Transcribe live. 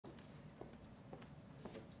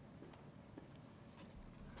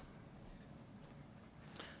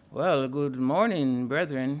Well, good morning,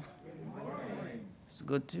 brethren. It's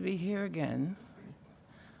good to be here again.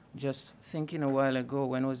 Just thinking a while ago,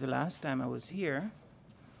 when was the last time I was here?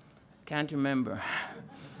 Can't remember.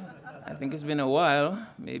 I think it's been a while,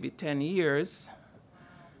 maybe 10 years.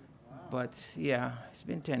 But yeah, it's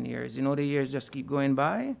been 10 years. You know, the years just keep going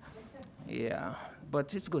by. Yeah,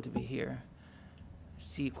 but it's good to be here.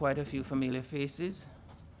 See quite a few familiar faces,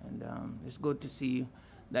 and it's good to see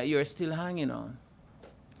that you're still hanging on.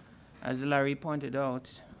 As Larry pointed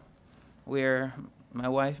out, my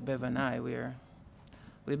wife Bev and I,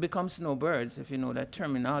 we become snowbirds, if you know that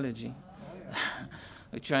terminology.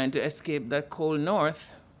 We're trying to escape that cold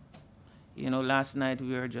north. You know, last night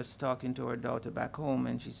we were just talking to our daughter back home,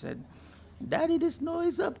 and she said, "Daddy, the snow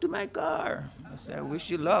is up to my car." I said, "I wish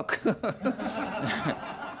you luck."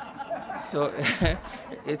 So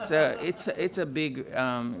it's a big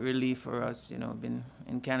relief for us. You know, been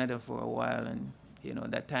in Canada for a while, and you know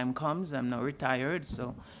that time comes. I'm now retired,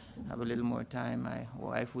 so I have a little more time. My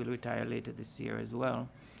wife will retire later this year as well,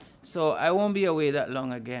 so I won't be away that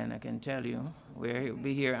long again. I can tell you, we'll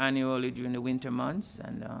be here annually during the winter months,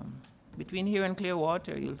 and between here and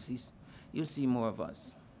Clearwater, you'll see more of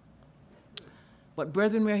us. But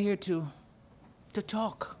brethren, we're here to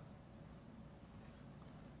talk,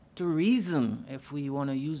 to reason, if we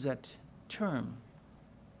want to use that term.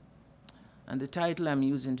 And the title I'm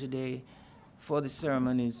using today for the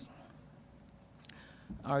sermon is,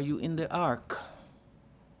 Are You in the Ark?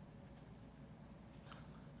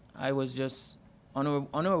 I was just on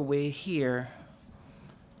our way here.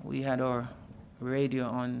 We had our radio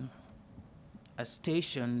on a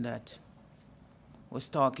station that was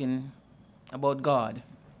talking about God.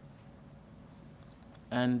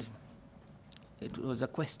 And it was a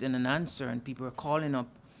question and answer, and people were calling up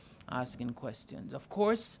asking questions. Of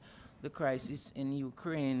course, the crisis in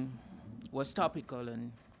Ukraine was topical,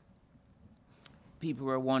 and people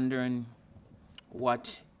were wondering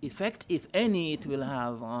what effect, if any, it will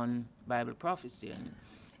have on Bible prophecy. And,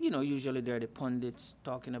 you know, usually there are the pundits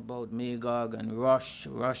talking about Magog and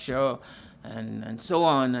Russia, and so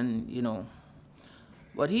on, and, you know.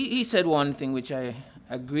 But he said one thing which I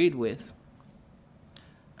agreed with,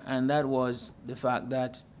 and that was the fact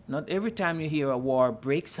that not every time you hear a war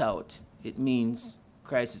breaks out, it means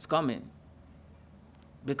Christ is coming.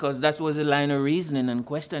 Because that was the line of reasoning and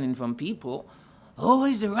questioning from people. Oh,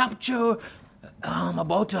 is the rapture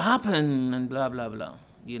about to happen? And blah, blah, blah,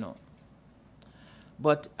 you know.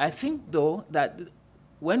 But I think, though, that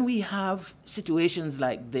when we have situations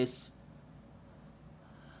like this,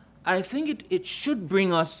 I think it should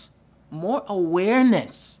bring us more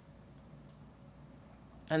awareness.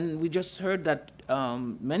 And we just heard that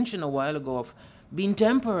mention a while ago of being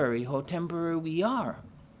temporary, how temporary we are.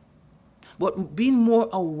 But being more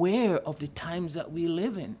aware of the times that we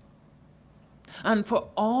live in. And for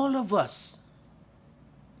all of us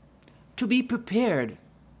to be prepared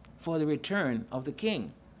for the return of the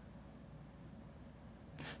King.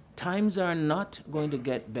 Times are not going to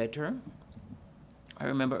get better. I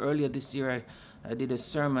remember earlier this year I did a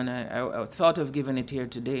sermon, I thought of giving it here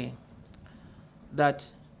today, that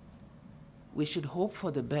we should hope for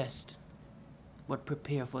the best, but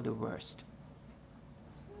prepare for the worst.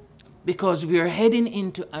 Because we are heading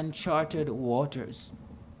into uncharted waters.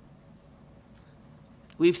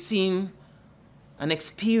 We've seen and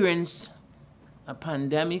experienced a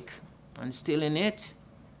pandemic and still in it.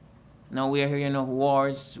 Now we are hearing of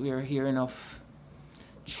wars, we are hearing of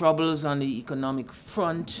troubles on the economic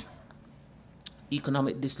front,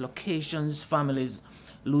 economic dislocations, families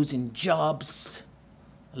losing jobs,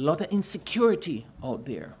 a lot of insecurity out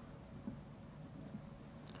there.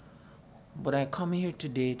 But I come here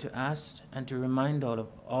today to ask and to remind all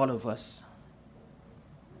of us.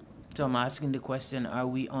 So I'm asking the question, are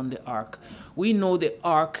we on the ark? We know the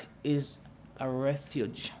ark is a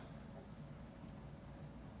refuge.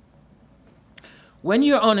 When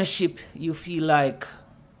you're on a ship, you feel like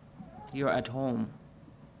you're at home.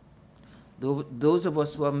 Those of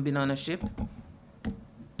us who haven't been on a ship,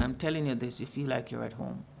 I'm telling you this, you feel like you're at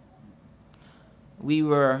home.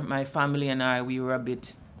 My family and I, we were a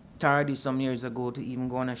bit tardy some years ago to even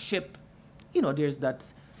go on a ship. You know, there's that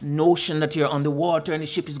notion that you're on the water and the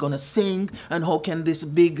ship is going to sink, and how can this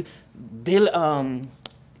big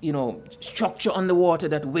structure on the water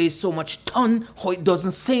that weighs so much ton, how it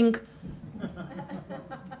doesn't sink?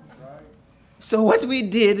 So what we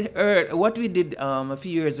did a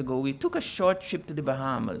few years ago, we took a short trip to the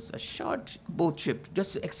Bahamas, a short boat trip,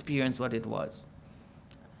 just to experience what it was.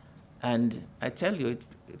 And I tell you,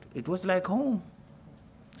 it was like home.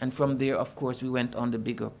 And from there, of course, we went on the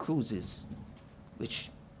bigger cruises, which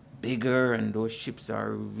bigger, and those ships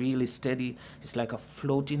are really steady. It's like a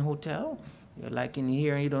floating hotel. You're like in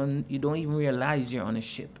here, you don't even realize you're on a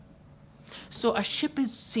ship. So a ship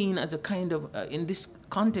is seen as a kind of, in this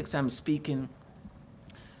context I'm speaking,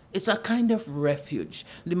 it's a kind of refuge.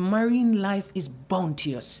 The marine life is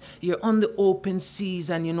bounteous. You're on the open seas,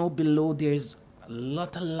 and below there's a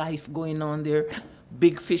lot of life going on there.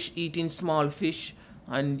 Big fish eating small fish,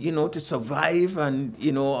 and to survive,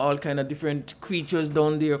 and all kind of different creatures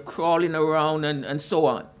down there crawling around, and so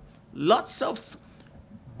on. Lots of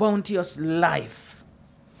bounteous life.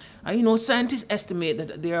 And scientists estimate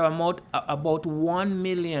that there are about 1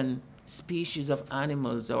 million species of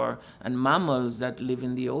animals and mammals that live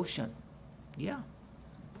in the ocean. Yeah.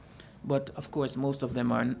 But of course, most of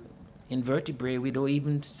them are invertebrate. We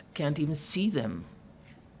can't even see them.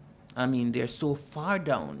 I mean, they're so far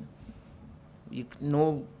down. You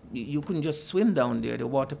couldn't just swim down there. The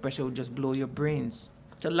water pressure would just blow your brains.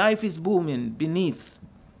 So life is booming beneath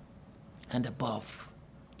and above.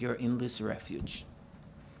 You're in this refuge.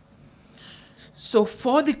 So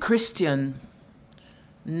for the Christian,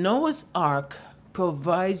 Noah's Ark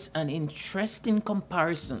provides an interesting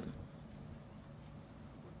comparison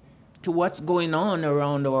to what's going on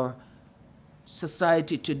around our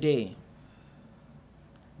society today,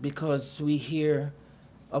 because we hear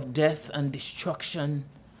of death and destruction,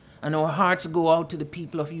 and our hearts go out to the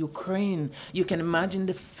people of Ukraine. You can imagine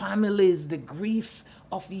the families, the grief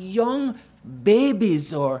of young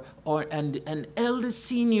babies and elder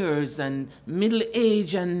seniors and middle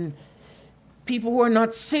age, and people who are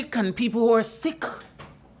not sick and people who are sick.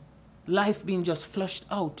 Life being just flushed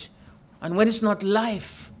out. And when it's not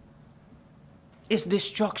life, it's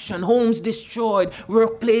destruction. Homes destroyed.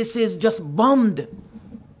 Workplaces just bombed.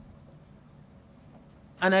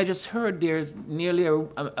 And I just heard there's nearly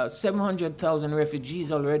 700,000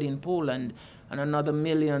 refugees already in Poland, and another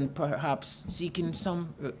million perhaps seeking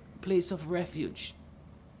some place of refuge.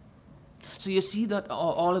 So you see that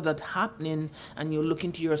all of that happening, and you look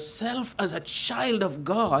into yourself as a child of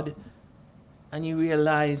God, and you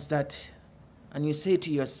realize that, and you say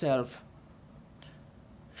to yourself,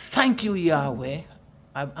 thank you, Yahweh,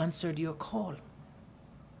 I've answered your call.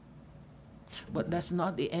 But that's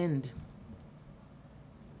not the end.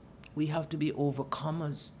 We have to be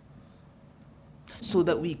overcomers so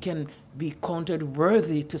that we can be counted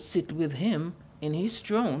worthy to sit with him in his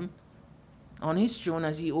throne, on his throne,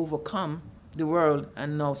 as he overcome the world,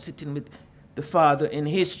 and now sitting with the Father in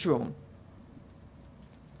his throne.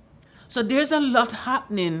 So there's a lot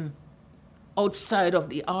happening outside of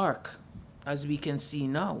the ark, as we can see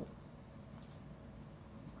now.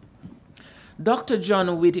 Dr.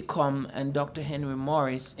 John Whitcomb and Dr. Henry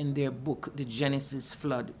Morris, in their book, The Genesis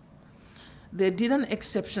Flood, they did an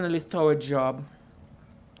exceptionally thorough job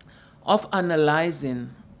of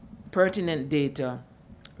analyzing pertinent data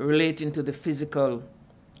relating to the physical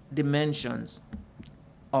dimensions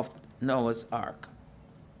of Noah's Ark.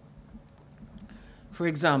 For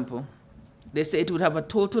example, they say it would have a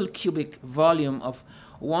total cubic volume of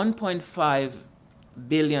 1.5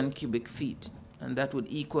 billion cubic feet, and that would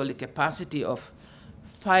equal the capacity of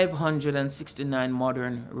 569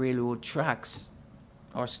 modern railroad tracks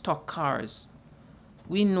or stock cars.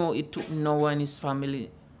 We know it took Noah and his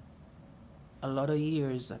family a lot of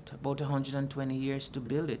years, about 120 years to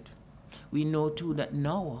build it. We know too that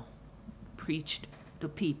Noah preached to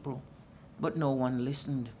people, but no one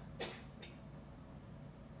listened.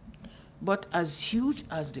 But as huge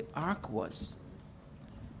as the ark was,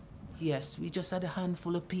 yes, we just had a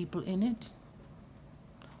handful of people in it.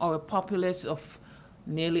 Or a populace of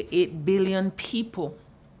nearly 8 billion people.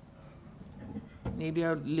 Maybe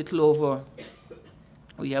a little over,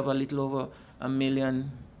 we have a little over 1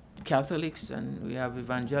 million Catholics, and we have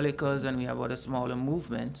evangelicals, and we have other smaller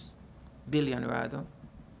movements, billion rather.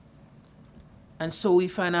 And so we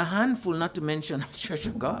find a handful, not to mention the Church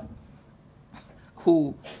of God,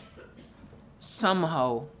 who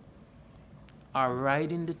somehow are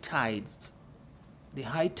riding the tides, the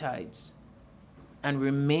high tides, and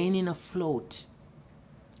remaining afloat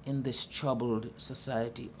in this troubled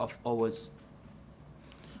society of ours.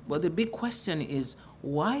 But the big question is,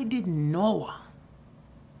 why did Noah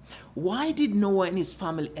and his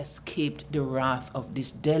family escape the wrath of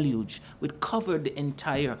this deluge which covered the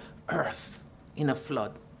entire earth in a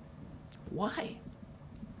flood? Why?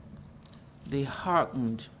 They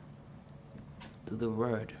hearkened to the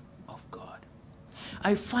word of God.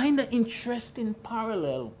 I find an interesting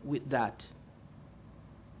parallel with that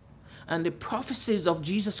and the prophecies of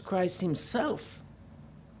Jesus Christ himself.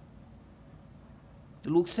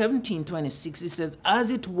 Luke 17:26, it says, as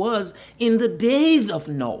it was in the days of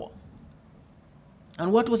Noah.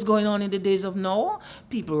 And what was going on in the days of Noah?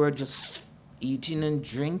 People were just eating and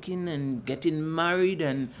drinking and getting married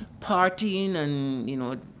and partying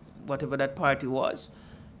and, whatever that party was.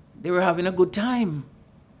 They were having a good time.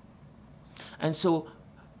 And so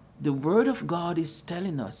the Word of God is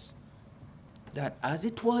telling us that as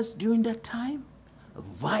it was during that time,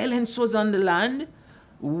 violence was on the land,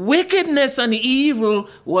 wickedness and evil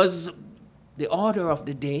was the order of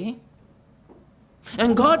the day.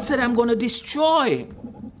 And God said, I'm going to destroy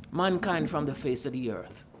mankind from the face of the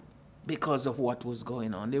earth because of what was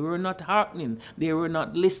going on. They were not hearkening. They were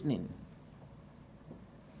not listening.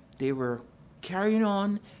 They were carrying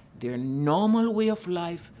on their normal way of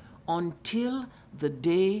life until the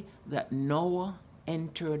day that Noah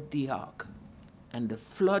entered the ark and the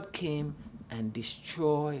flood came and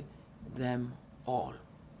destroyed them all.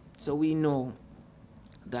 So we know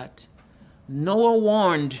that Noah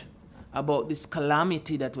warned about this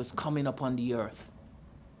calamity that was coming upon the earth,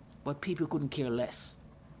 but people couldn't care less.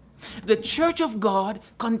 The Church of God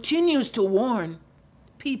continues to warn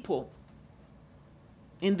people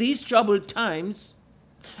in these troubled times,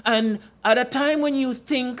 and at a time when you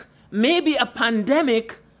think maybe a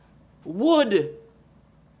pandemic would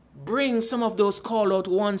bring some of those call-out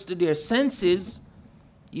ones to their senses,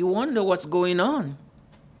 you wonder what's going on,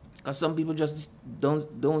 because some people just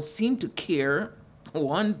don't seem to care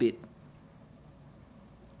one bit.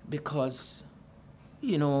 Because,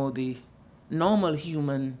 the normal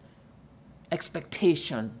human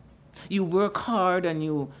expectation. You work hard and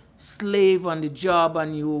you slave on the job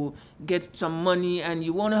and you get some money and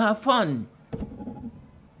you want to have fun.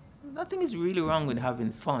 Nothing is really wrong with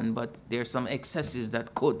having fun, but there are some excesses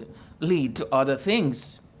that could lead to other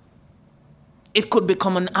things. It could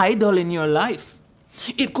become an idol in your life.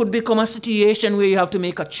 It could become a situation where you have to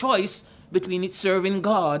make a choice between it serving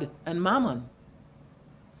God and mammon.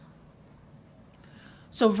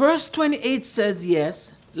 So verse 28 says,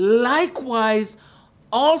 yes, likewise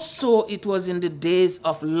also it was in the days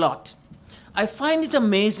of Lot. I find it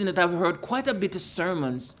amazing that I've heard quite a bit of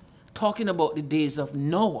sermons talking about the days of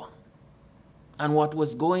Noah and what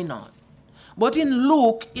was going on. But in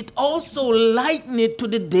Luke, it also likened it to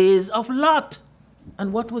the days of Lot.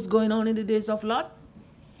 And what was going on in the days of Lot?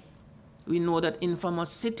 We know that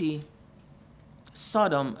infamous city,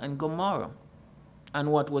 Sodom and Gomorrah, and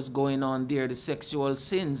what was going on there, the sexual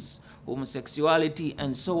sins, homosexuality,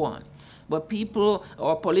 and so on. But people,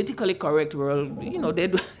 or politically correct world,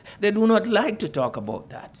 they do not like to talk about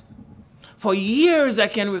that. For years, I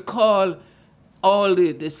can recall all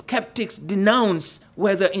the skeptics denounce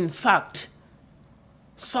whether, in fact,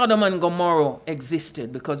 Sodom and Gomorrah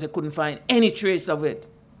existed because they couldn't find any trace of it.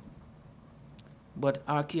 But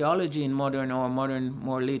archaeology in more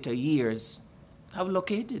later years have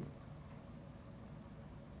located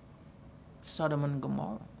Sodom and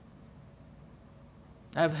Gomorrah.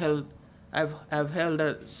 I've held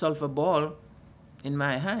a sulfur ball in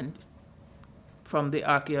my hand from the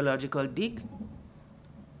archaeological dig.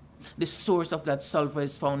 The source of that sulfur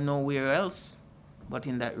is found nowhere else but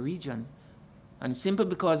in that region. And simply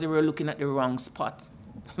because they were looking at the wrong spot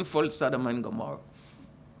for Sodom and Gomorrah.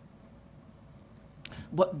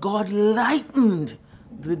 But God lightened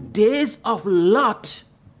the days of Lot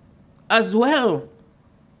as well.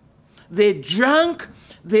 They drank,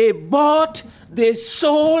 they bought, they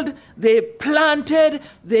sold, they planted,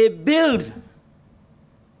 they builded.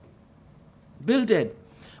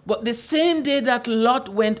 But the same day that Lot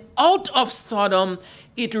went out of Sodom,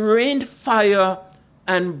 it rained fire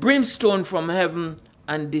and brimstone from heaven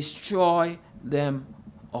and destroyed them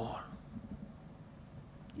all.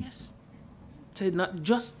 Yes. So not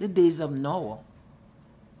just the days of Noah.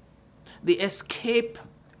 The escape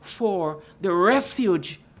for the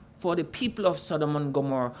refuge for the people of Sodom and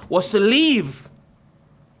Gomorrah was to leave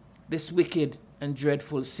this wicked and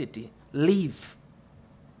dreadful city. Leave.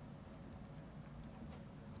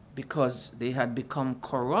 Because they had become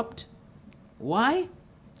corrupt. Why?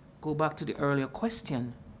 Go back to the earlier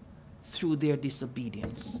question. Through their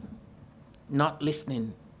disobedience. Not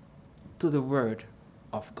listening to the word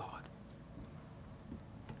of God.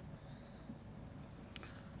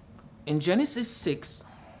 In Genesis 6,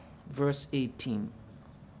 verse 18,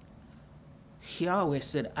 Yahweh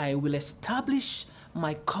said, I will establish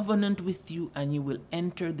my covenant with you and you will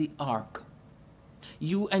enter the ark.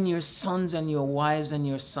 You and your sons and your wives and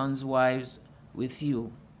your sons' wives with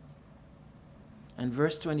you. And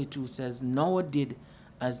verse 22 says, Noah did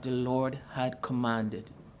as the Lord had commanded.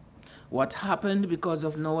 What happened because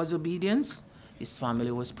of Noah's obedience? His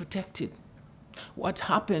family was protected. What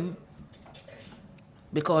happened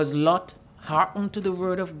because Lot hearkened to the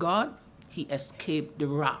word of God? He escaped the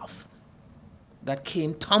wrath that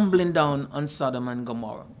came tumbling down on Sodom and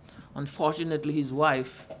Gomorrah. Unfortunately, his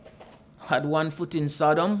wife had one foot in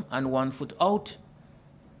Sodom and one foot out,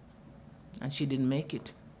 and she didn't make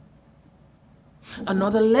it.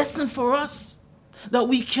 Another lesson for us, that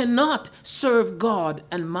we cannot serve God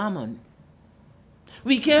and mammon.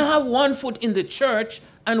 We can't have one foot in the church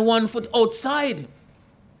and one foot outside.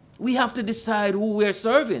 We have to decide who we're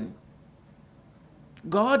serving.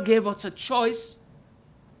 God gave us a choice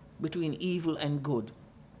between evil and good,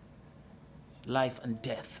 life and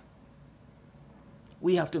death.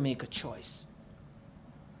 We have to make a choice.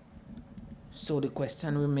 So the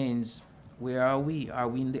question remains, where are we? Are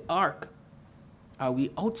we in the ark? Are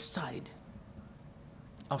we outside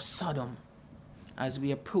of Sodom? As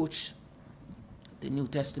we approach the New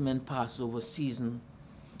Testament Passover season,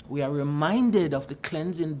 we are reminded of the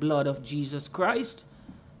cleansing blood of Jesus Christ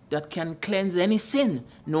that can cleanse any sin,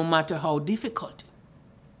 no matter how difficult.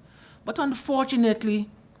 But unfortunately,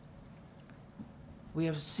 we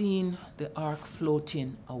have seen the ark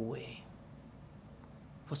floating away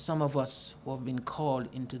for some of us who have been called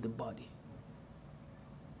into the body.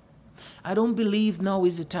 I don't believe now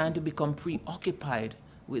is the time to become preoccupied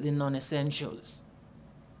with the non-essentials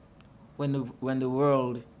when the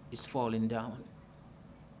world is falling down.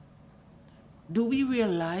 Do we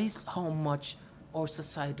realize how much our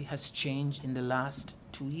society has changed in the last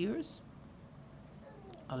 2 years?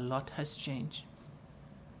 A lot has changed.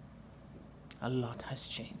 A lot has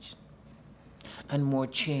changed. And more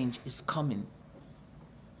change is coming.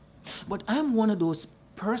 But I'm one of those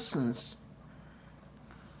persons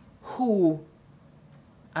who,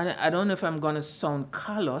 and I don't know if I'm going to sound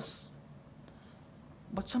callous,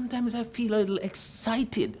 but sometimes I feel a little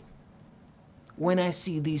excited when I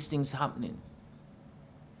see these things happening.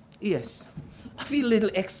 Yes, I feel a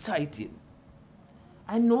little excited.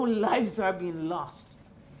 I know lives are being lost.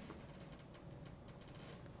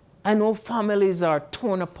 I know families are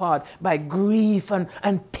torn apart by grief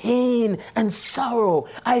and pain and sorrow.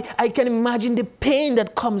 I can imagine the pain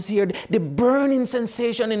that comes here, the burning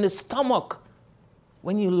sensation in the stomach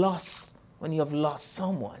when you have lost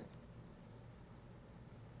someone.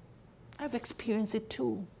 I've experienced it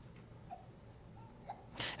too.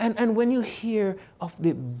 And when you hear of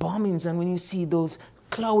the bombings and when you see those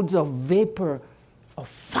clouds of vapor, of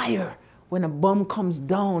fire, when a bomb comes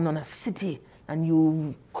down on a city and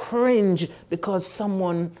you cringe because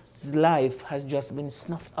someone's life has just been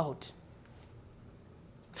snuffed out.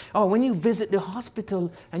 Or when you visit the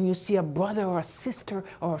hospital and you see a brother or a sister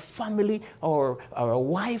or a family or a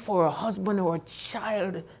wife or a husband or a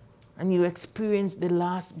child and you experience the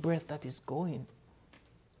last breath that is going,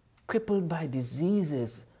 crippled by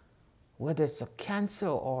diseases, whether it's a cancer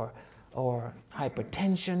or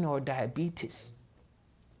hypertension or diabetes.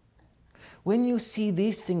 When you see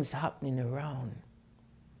these things happening around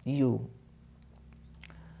you,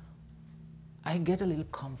 I get a little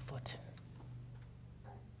comfort.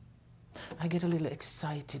 I get a little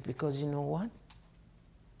excited because you know what?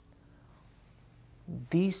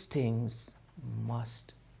 These things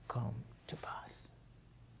must come to pass.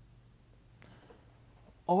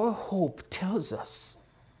 Our hope tells us,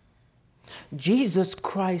 Jesus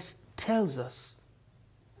Christ tells us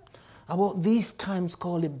about these times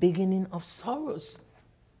called the beginning of sorrows.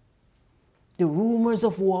 The rumors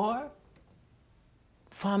of war,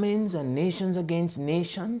 famines and nations against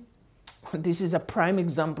nation. This is a prime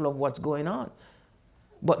example of what's going on.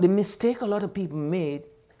 But the mistake a lot of people made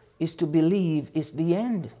is to believe it's the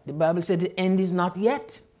end. The Bible said the end is not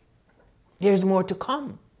yet. There's more to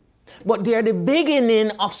come. But they are the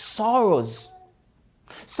beginning of sorrows.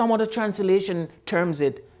 Some other translation terms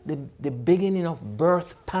it the beginning of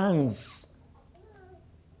birth pangs.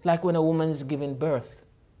 Like when a woman is giving birth.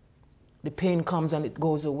 The pain comes and it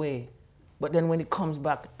goes away. But then when it comes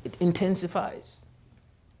back, it intensifies.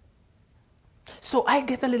 So I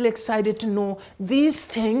get a little excited to know these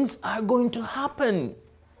things are going to happen.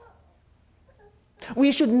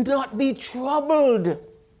 We should not be troubled.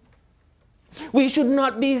 We should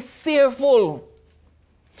not be fearful.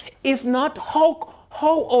 If not,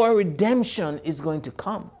 how our redemption is going to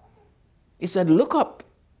come? He said, look up.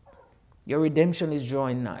 Your redemption is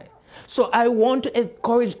drawing nigh. So I want to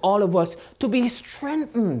encourage all of us to be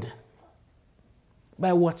strengthened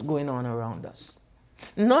by what's going on around us.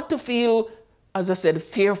 Not to feel, as I said,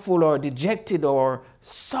 fearful or dejected or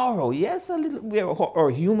sorrow. Yes, a little, our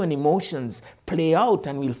human emotions play out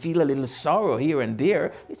and we'll feel a little sorrow here and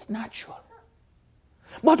there. It's natural.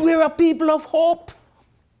 But we're a people of hope.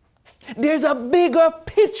 There's a bigger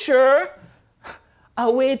picture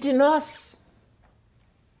awaiting us.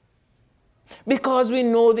 Because we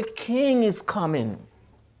know the King is coming.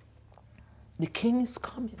 The king is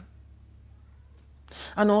coming.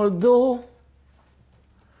 And although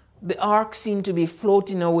the ark seemed to be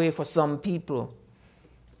floating away for some people,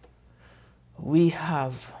 we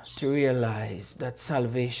have to realize that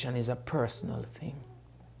salvation is a personal thing.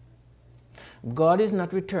 God is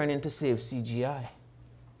not returning to save CGI.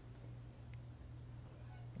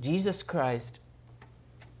 Jesus Christ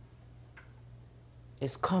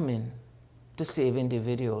is coming to save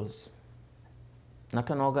individuals,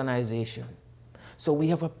 not an organization. So we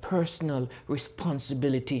have a personal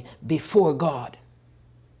responsibility before God,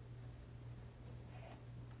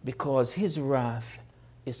 because his wrath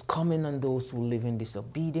is coming on those who live in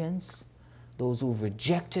disobedience, those who've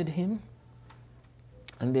rejected him,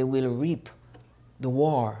 and they will reap the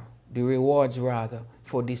rewards rather,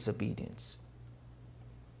 for disobedience.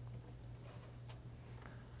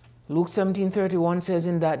 Luke 17:31 says,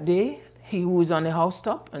 in that day, he who is on the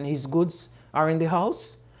housetop and his goods are in the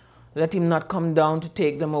house, let him not come down to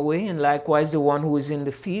take them away, and likewise the one who is in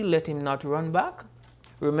the field, let him not run back.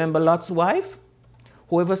 Remember Lot's wife?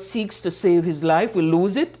 Whoever seeks to save his life will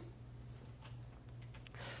lose it,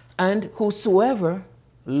 and whosoever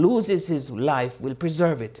loses his life will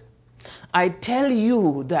preserve it. I tell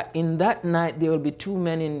you that in that night there will be two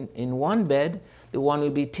men in one bed, the one will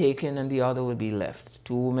be taken and the other will be left.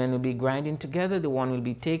 Two men will be grinding together, the one will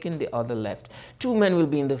be taken, the other left. Two men will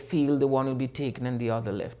be in the field, the one will be taken and the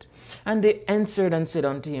other left. And they answered and said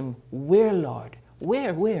unto him, where, Lord?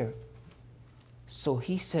 Where? So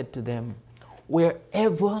he said to them,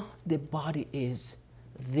 wherever the body is,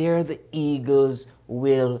 there the eagles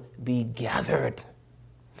will be gathered.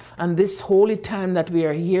 And this holy time that we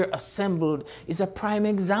are here assembled is a prime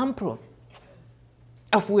example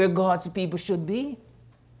of where God's people should be.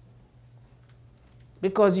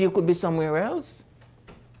 Because you could be somewhere else.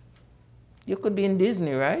 You could be in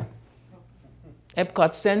Disney, right?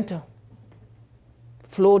 Epcot Center.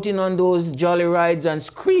 Floating on those jolly rides and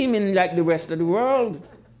screaming like the rest of the world.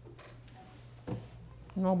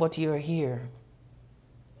 No, but you're here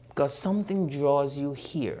because something draws you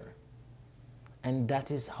here. And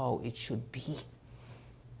that is how it should be.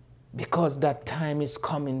 Because that time is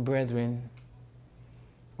coming, brethren,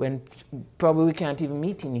 when probably we can't even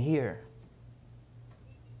meet in here.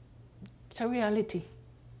 It's a reality.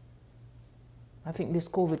 I think this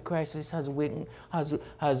COVID crisis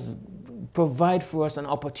has provided for us an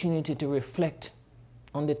opportunity to reflect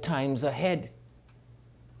on the times ahead.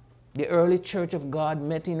 The early Church of God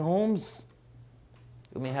met in homes.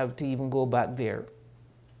 We may have to even go back there.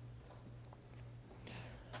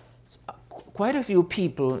 Quite a few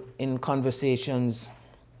people in conversations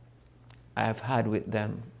I've had with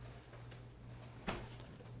them,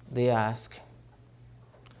 they ask,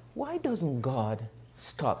 why doesn't God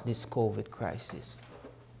stop this COVID crisis?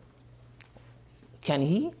 Can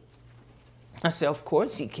he? I say, of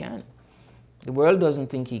course he can. The world doesn't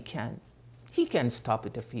think he can. He can stop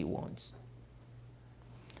it if he wants.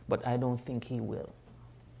 But I don't think he will.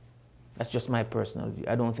 That's just my personal view.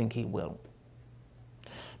 I don't think he will.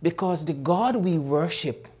 Because the God we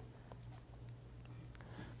worship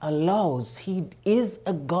he is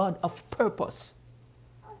a God of purpose.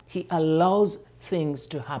 He allows things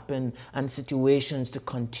to happen and situations to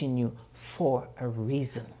continue for a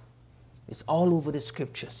reason. It's all over the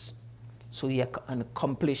scriptures. So he can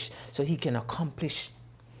accomplish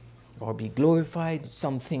or be glorified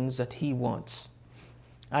some things that he wants.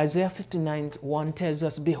 Isaiah 59:1 tells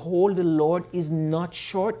us, behold, the Lord is not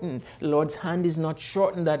shortened. The Lord's hand is not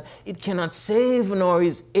shortened that it cannot save, nor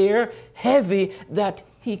his ear heavy that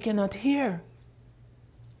he cannot hear.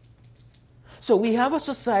 So we have a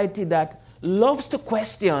society that loves to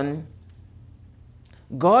question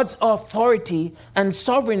God's authority and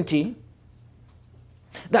sovereignty,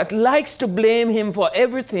 that likes to blame him for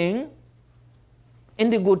everything in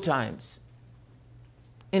the good times.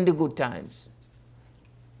 In the good times.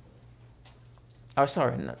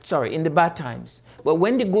 In the bad times. But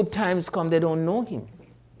when the good times come, they don't know him.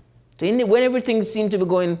 So when everything seems to be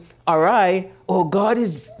going awry,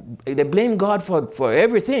 they blame God for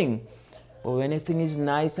everything. But when everything is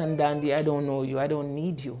nice and dandy, I don't know you, I don't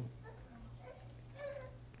need you.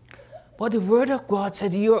 But the word of God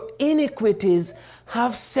says, your iniquities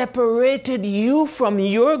have separated you from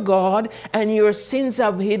your God, and your sins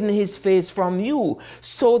have hidden his face from you,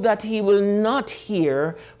 so that he will not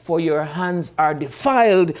hear, for your hands are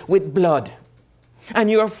defiled with blood,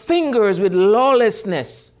 and your fingers with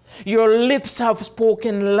lawlessness. Your lips have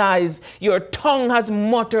spoken lies. Your tongue has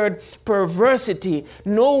muttered perversity.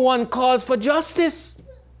 No one calls for justice,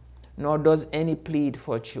 nor does any plead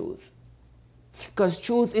for truth. Because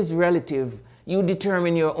truth is relative. You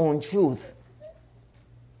determine your own truth.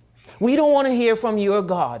 We don't want to hear from your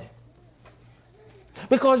God.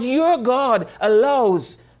 Because your God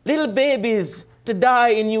allows little babies to die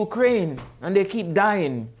in Ukraine, and they keep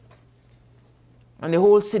dying. And the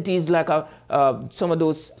whole city is like some of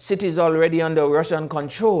those cities already under Russian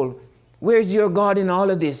control. Where's your God in all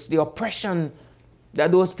of this? The oppression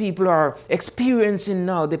that those people are experiencing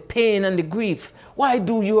now, the pain and the grief. Why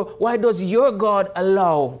does your God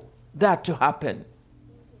allow that to happen?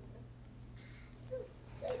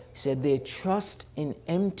 He said, they trust in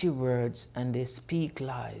empty words and they speak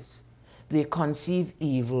lies. They conceive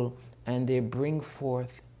evil and they bring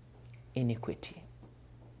forth iniquity.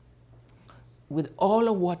 With all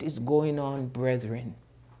of what is going on, brethren,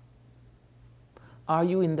 are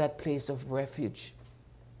you in that place of refuge?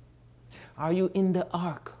 Are you in the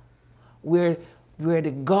ark where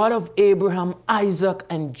the God of Abraham, Isaac,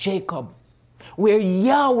 and Jacob, where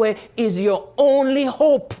Yahweh is your only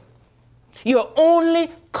hope, your only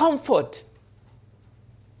comfort,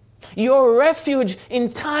 your refuge in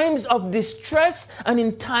times of distress and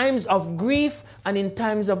in times of grief and in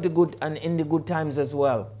times of the good and in the good times as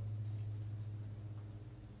well?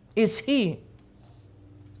 Is He?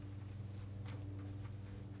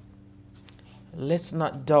 Let's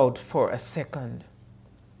not doubt for a second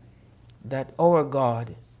that our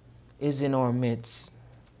God is in our midst.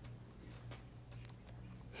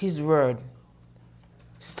 His word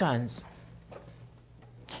stands.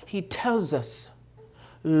 He tells us,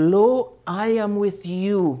 lo, I am with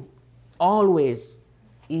you always,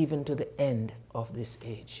 even to the end of this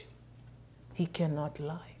age. He cannot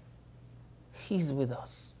lie. He's with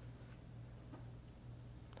us.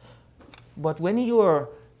 But when in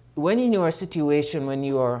your situation, when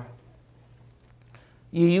you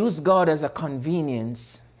use God as a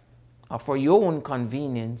convenience, or for your own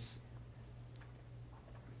convenience,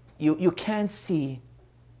 you can't see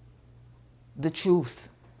the truth.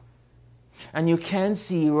 And you can't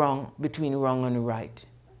see wrong between wrong and right.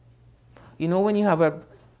 You know, when you have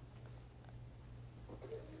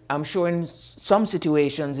I'm sure in some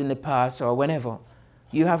situations in the past or whenever,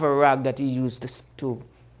 you have a rag that you use to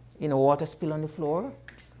water spill on the floor.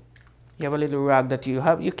 You have a little rag that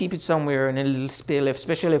you keep it somewhere in a little spill,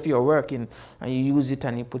 especially if you're working, and you use it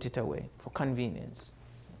and you put it away for convenience.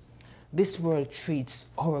 This world treats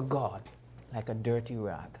our God like a dirty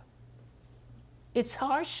rag. It's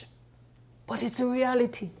harsh, but it's a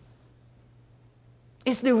reality.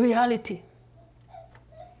 It's the reality.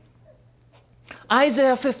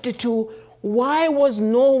 Isaiah 52, why was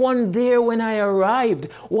no one there when I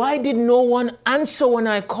arrived? Why did no one answer when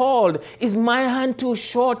I called? Is my hand too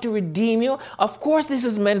short to redeem you? Of course, this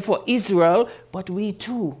is meant for Israel, but we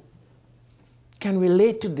too can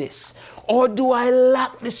relate to this. Or do I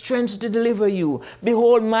lack the strength to deliver you?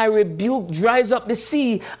 Behold, my rebuke dries up the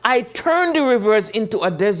sea. I turn the rivers into a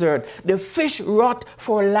desert. The fish rot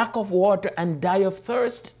for lack of water and die of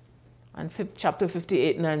thirst. And chapter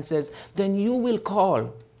 58:9 says, then you will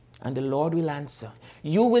call, and the Lord will answer.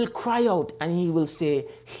 You will cry out, and He will say,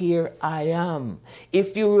 here I am.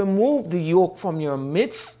 If you remove the yoke from your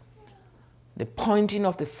midst, the pointing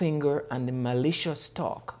of the finger and the malicious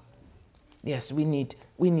talk. Yes, we need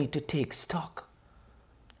to take stock.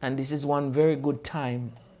 And this is one very good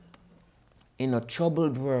time in a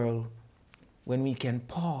troubled world when we can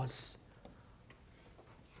pause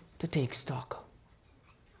to take stock.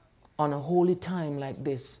 On a holy time like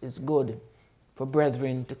this, it's good for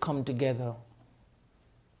brethren to come together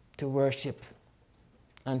to worship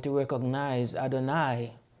and to recognize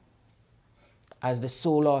Adonai as the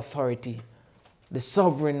sole authority, the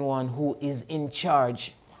sovereign one who is in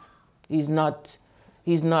charge. He's not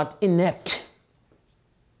inept.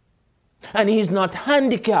 And He's not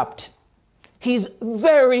handicapped. He's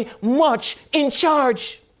very much in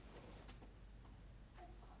charge.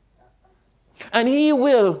 And He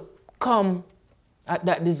will come at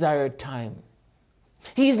that desired time.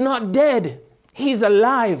 He's not dead. He's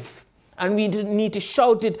alive. And we need to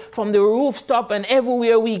shout it from the rooftop and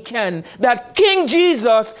everywhere we can that King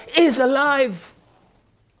Jesus is alive.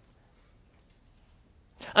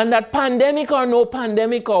 And that pandemic or no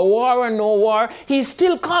pandemic or war or no war, He's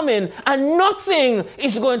still coming and nothing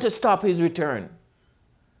is going to stop His return.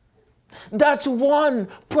 That's one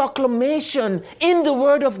proclamation in the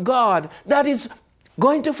Word of God that is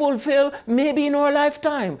going to fulfill maybe in our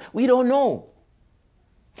lifetime. We don't know.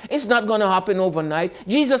 It's not going to happen overnight.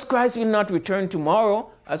 Jesus Christ will not return tomorrow,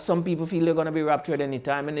 as some people feel they're going to be raptured any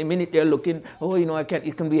time. And the minute they're looking,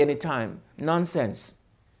 it can be any time. Nonsense.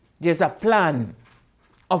 There's a plan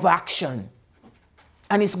of action,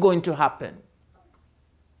 and it's going to happen.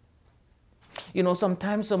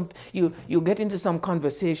 Sometimes you get into some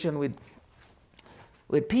conversation with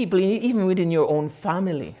with people, even within your own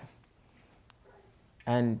family.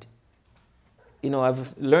 And,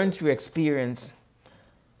 I've learned through experience,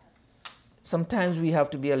 sometimes we have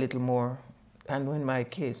to be a little more, and in my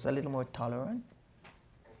case, a little more tolerant.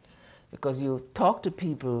 Because you talk to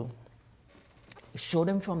people, show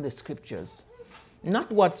them from the scriptures,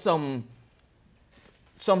 not what something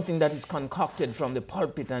that is concocted from the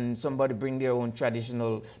pulpit and somebody bring their own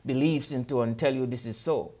traditional beliefs into and tell you this is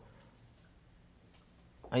so.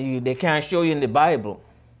 And they can't show you in the Bible.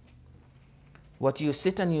 What you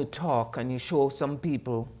sit and you talk and you show some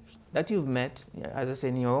people that you've met, as I say,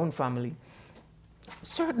 in your own family,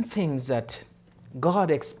 certain things that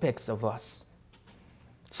God expects of us.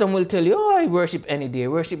 Some will tell you, oh, I worship any day,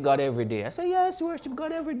 worship God every day. I say, yes, worship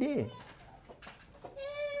God every day.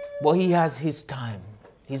 But he has his time,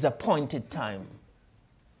 his appointed time.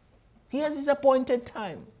 He has his appointed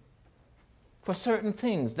time for certain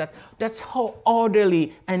things. That's how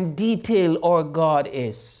orderly and detailed our God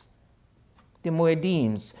is. The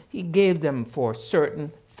Moedims, he gave them for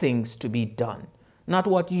certain things to be done. Not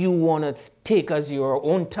what you want to take as your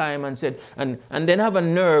own time and then have a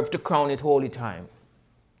nerve to crown it holy time.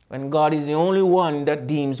 When God is the only one that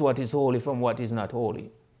deems what is holy from what is not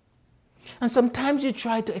holy. And sometimes you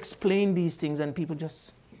try to explain these things and people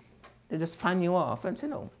just fan you off and say,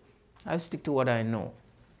 no, I'll stick to what I know.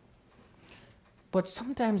 But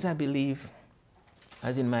sometimes I believe,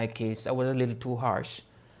 as in my case, I was a little too harsh.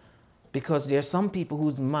 Because there are some people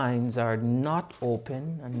whose minds are not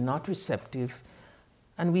open and not receptive.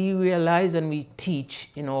 And we realize and we teach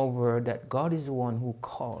in our word that God is the one who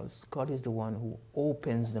calls. God is the one who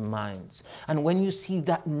opens the minds. And when you see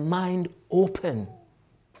that mind open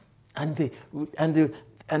and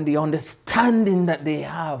the understanding that they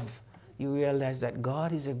have, you realize that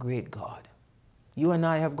God is a great God. You and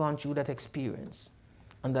I have gone through that experience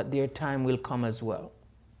and that their time will come as well.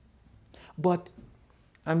 But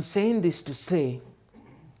I'm saying this to say,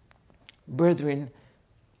 brethren,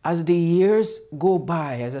 as the years go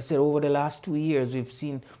by, as I said, over the last 2 years, we've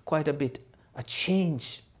seen quite a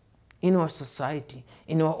change in our society,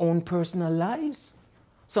 in our own personal lives.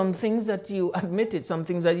 Some things that you admitted, some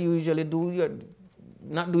things that you usually do, you're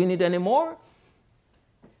not doing it anymore.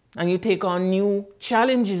 And you take on new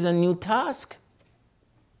challenges and new tasks.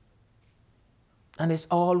 And it's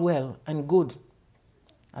all well and good,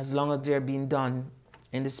 as long as they're being done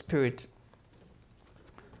in the spirit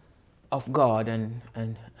of God and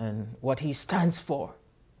what he stands for.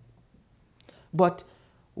 But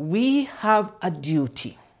we have a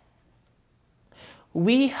duty.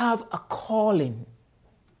 We have a calling.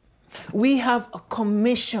 We have a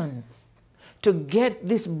commission to get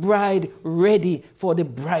this bride ready for the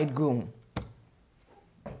bridegroom.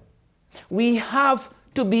 We have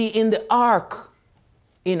to be in the ark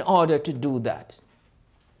in order to do that.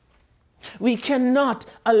 We cannot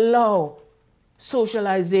allow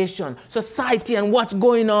socialization, society, and what's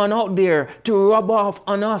going on out there to rub off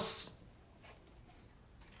on us.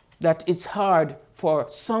 That it's hard for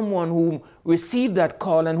someone who received that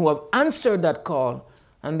call and who have answered that call,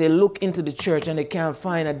 and they look into the church and they can't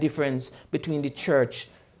find a difference between the church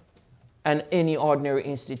and any ordinary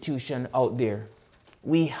institution out there.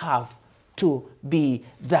 We have to be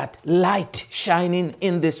that light shining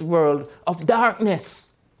in this world of darkness.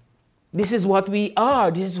 This is what we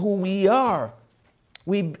are. This is who we are.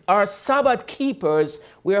 We are Sabbath keepers.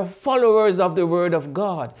 We are followers of the Word of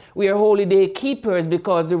God. We are holy day keepers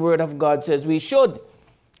because the Word of God says we should.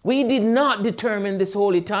 We did not determine this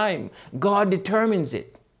holy time. God determines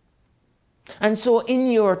it. And so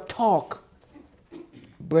in your talk,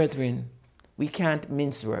 brethren, we can't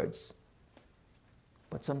mince words.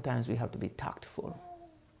 But sometimes we have to be tactful.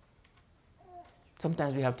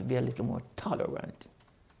 Sometimes we have to be a little more tolerant.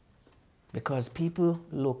 Because people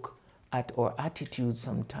look at our attitudes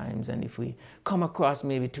sometimes, and if we come across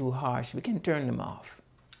maybe too harsh, we can turn them off.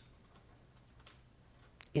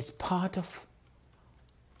 It's part of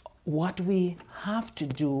what we have to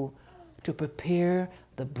do to prepare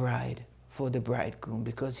the bride for the bridegroom,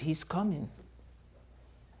 because he's coming.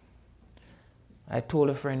 I told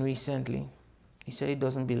a friend recently, he said he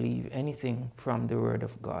doesn't believe anything from the Word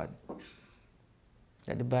of God,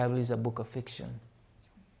 that the Bible is a book of fiction,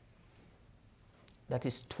 that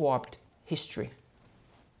is warped history,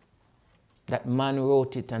 that man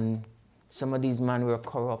wrote it and some of these men were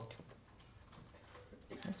corrupt.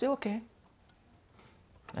 I say, okay.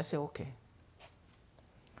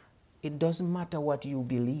 It doesn't matter what you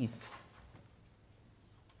believe.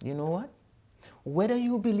 You know what? Whether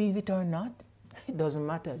you believe it or not, it doesn't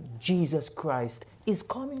matter. Jesus Christ is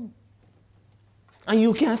coming. And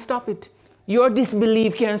you can't stop it. Your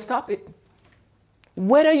disbelief can't stop it.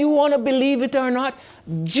 Whether you want to believe it or not,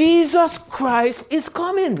 Jesus Christ is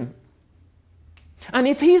coming. And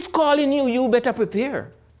if he's calling you, you better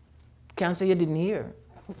prepare. Can't say you didn't hear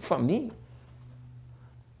from me.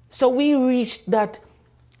 So we reached that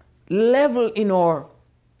level in our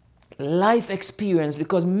life experience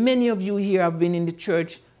because many of you here have been in the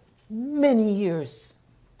church many years.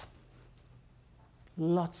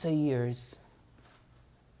 Lots of years.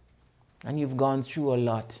 And you've gone through a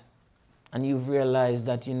lot. And you've realized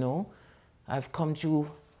that, you know, I've come through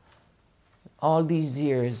all these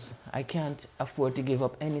years. I can't afford to give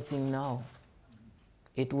up anything now.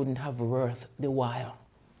 It wouldn't have worth the while.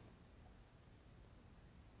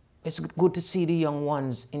 It's good to see the young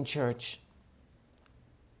ones in church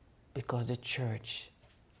because the church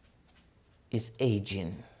is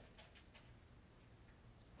aging.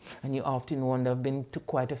 And you often wonder, I've been to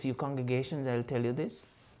quite a few congregations, I'll tell you this.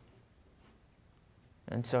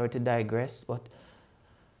 And sorry to digress, but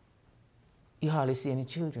you hardly see any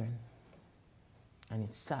children. And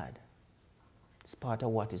it's sad. It's part of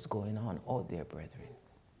what is going on out there, brethren.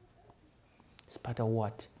 It's part of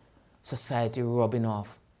what society rubbing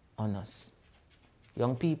off on us.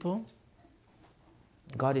 Young people,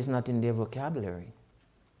 God is not in their vocabulary.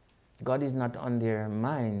 God is not on their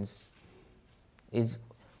minds. It's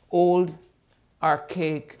old,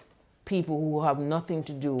 archaic people who have nothing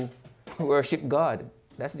to do worship God.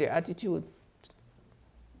 That's their attitude.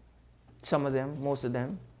 Some of them, most of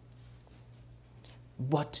them.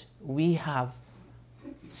 But we have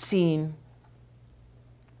seen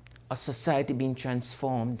a society being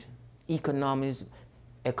transformed,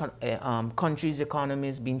 countries'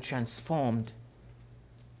 economies being transformed.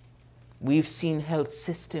 We've seen health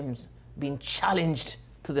systems being challenged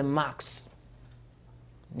to the max.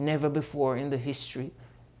 Never before in the history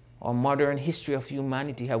or modern history of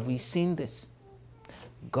humanity have we seen this.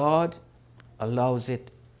 God allows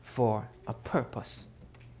it for a purpose.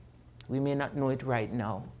 We may not know it right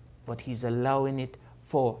now, but he's allowing it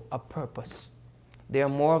for a purpose. There are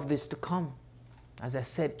more of this to come. As I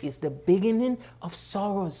said, it's the beginning of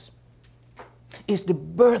sorrows. It's the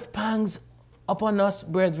birth pangs upon us,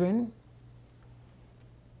 brethren.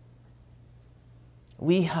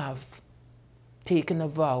 We have taken a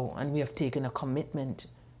vow and we have taken a commitment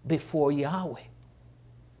before Yahweh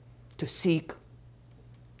to seek,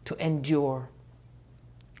 to endure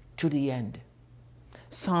to the end.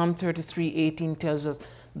 Psalm 33:18 tells us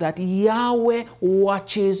that Yahweh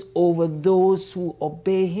watches over those who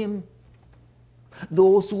obey him,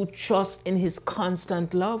 those who trust in his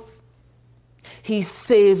constant love. He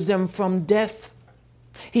saves them from death.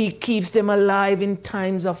 He keeps them alive in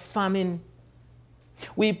times of famine.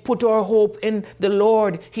 We put our hope in the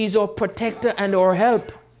Lord. He's our protector and our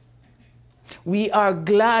help. We are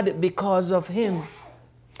glad because of him.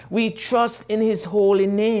 We trust in his holy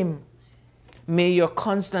name. May your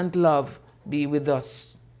constant love be with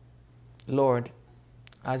us, Lord,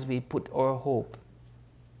 as we put our hope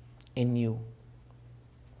in you.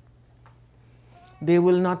 They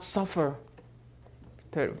will not suffer.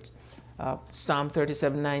 Psalm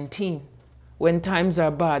 37:19. When times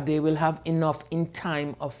are bad, they will have enough in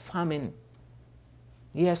time of famine.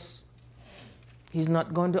 Yes, he's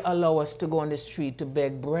not going to allow us to go on the street to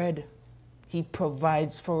beg bread. He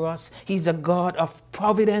provides for us. He's a God of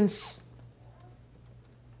providence.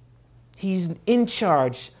 He's in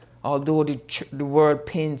charge, although the world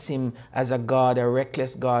paints him as a God, a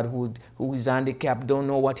reckless God who is handicapped, don't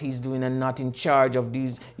know what he's doing and not in charge of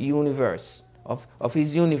this universe, of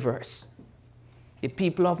his universe. The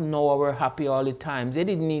people of Noah were happy all the time. They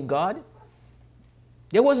didn't need God.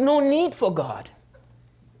 There was no need for God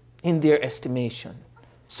in their estimation.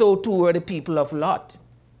 So too were the people of Lot.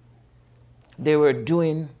 They were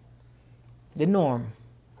doing the norm.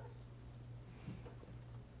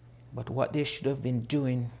 But what they should have been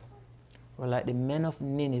doing were like the men of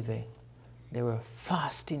Nineveh. They were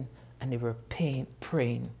fasting and they were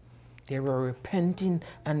praying. They were repenting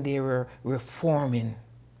and they were reforming.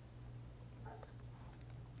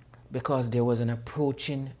 Because there was an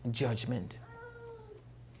approaching judgment.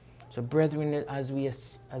 So brethren, as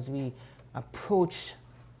we approach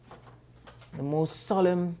the most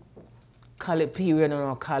solemn period on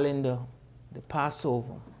our calendar, the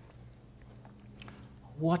Passover,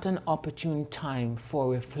 what an opportune time for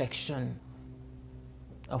reflection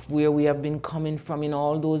of where we have been coming from in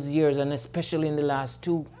all those years, and especially in the last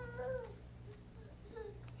two.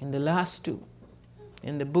 In the last two.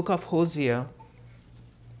 In the book of Hosea,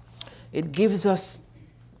 it gives us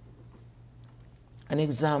an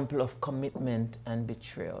example of commitment and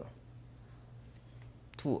betrayal.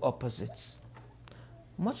 Two opposites.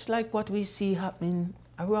 Much like what we see happening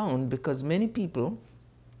around, because many people,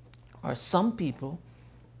 or some people,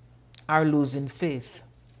 are losing faith.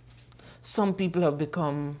 Some people have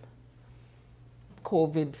become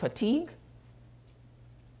COVID fatigue.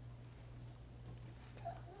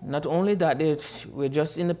 Not only that, we're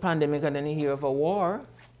just in the pandemic and then you hear of a war.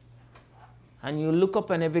 And you look up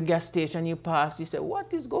and every gas station you pass, you say,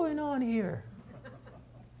 what is going on here?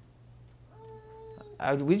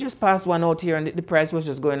 We just passed one out here and the price was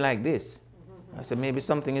just going like this. I said, maybe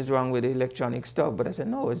something is wrong with the electronic stuff. But I said,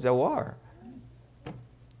 no, it's a war.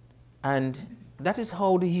 And that is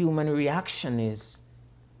how the human reaction is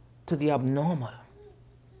to the abnormal.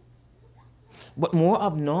 But more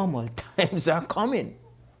abnormal times are coming.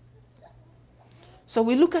 So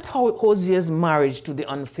we look at how Hosea's marriage to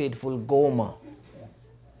the unfaithful Gomer.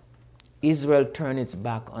 Israel turned its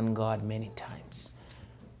back on God many times.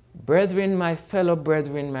 Brethren, my fellow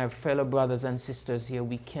brothers and sisters here,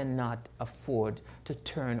 we cannot afford to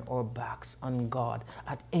turn our backs on God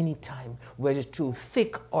at any time, whether through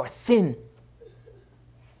thick or thin.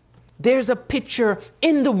 There's a picture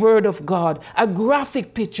in the Word of God, a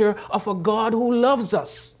graphic picture of a God who loves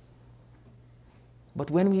us. But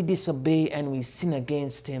when we disobey and we sin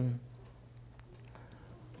against Him,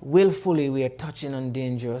 willfully we are touching on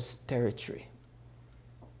dangerous territory.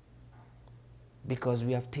 Because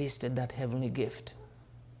we have tasted that heavenly gift.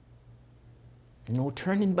 No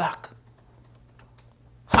turning back.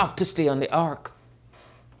 Have to stay on the ark.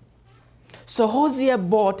 So Hosea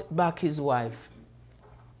bought back his wife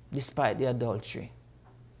despite the adultery.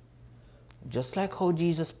 Just like how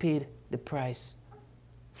Jesus paid the price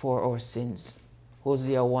for our sins.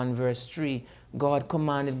 Hosea 1 verse 3, God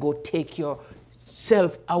commanded, go take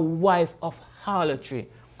yourself a wife of harlotry.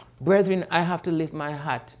 Brethren, I have to lift my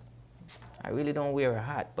hat. I really don't wear a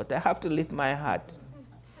hat, but I have to lift my hat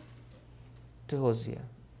to Hosea.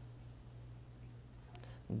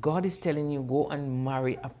 God is telling you, go and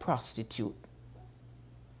marry a prostitute.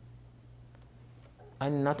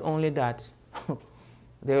 And not only that,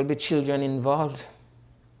 there will be children involved.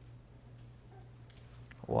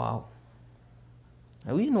 Wow.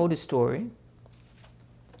 And we know the story.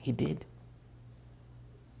 He did.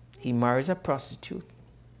 He marries a prostitute.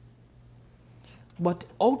 But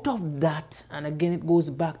out of that, and again it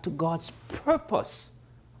goes back to God's purpose,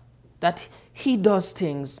 that He does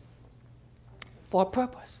things for a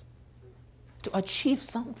purpose, to achieve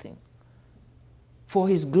something, for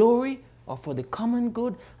His glory or for the common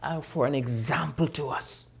good, or for an example to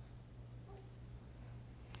us.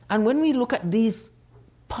 And when we look at these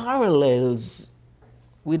parallels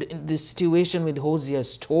with the situation with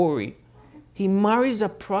Hosea's story, he marries a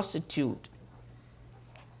prostitute,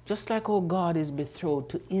 just like how God is betrothed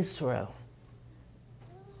to Israel.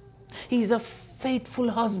 He's a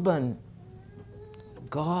faithful husband.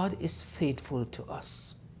 God is faithful to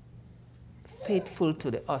us. Faithful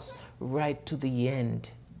to us right to the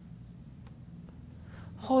end.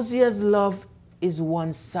 Hosea's love is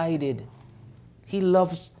one-sided. He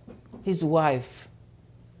loves his wife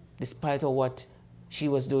despite of what she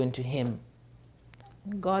was doing to him.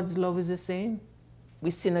 God's love is the same.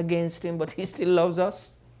 We sin against Him, but He still loves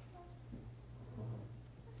us.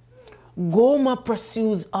 Gomer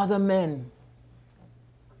pursues other men.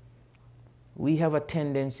 We have a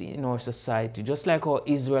tendency in our society, just like how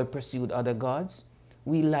Israel pursued other gods,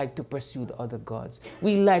 we like to pursue other gods.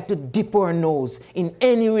 We like to dip our nose in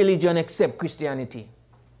any religion except Christianity.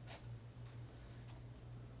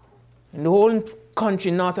 In the whole country,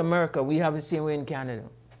 North America, we have the same way in Canada.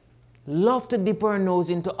 Love to dip our nose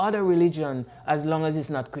into other religion as long as it's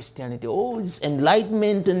not Christianity. Oh, it's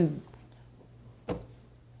enlightenment and...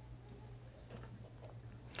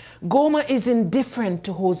 Gomer is indifferent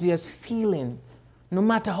to Hosea's feeling. No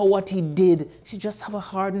matter what he did, she just have a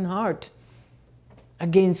hardened heart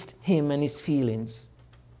against him and his feelings.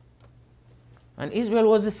 And Israel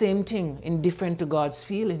was the same thing, indifferent to God's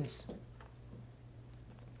feelings.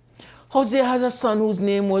 Hosea has a son whose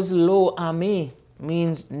name was Lo-Ami,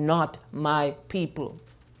 means not my people.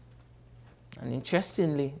 And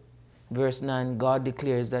interestingly, verse 9, God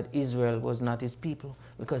declares that Israel was not His people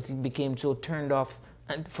because he became so turned off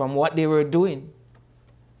from what they were doing.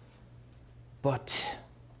 But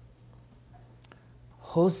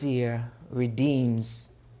Hosea redeems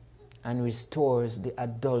and restores the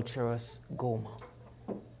adulterous Gomer.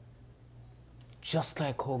 Just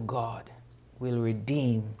like how God will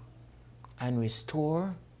redeem and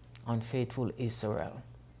restore unfaithful Israel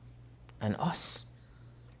and us.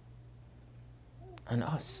 And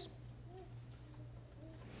us.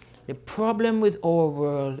 The problem with our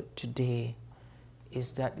world today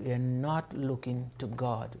is that we are not looking to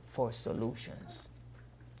God for solutions.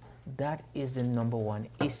 That is the number one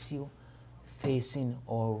issue facing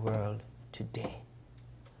our world today.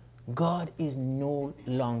 God is no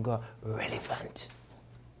longer relevant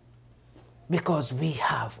because we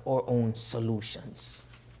have our own solutions.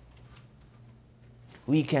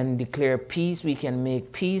 We can declare peace, we can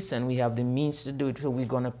make peace, and we have the means to do it, so we're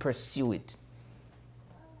going to pursue it.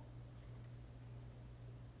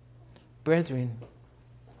 Brethren,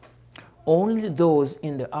 only those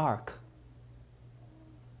in the ark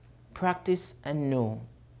practice and know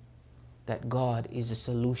that God is the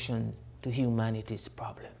solution to humanity's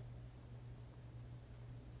problem.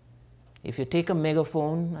 If you take a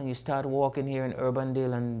megaphone and you start walking here in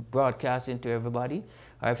Urbandale and broadcasting to everybody,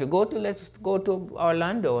 or if you go to, let's go to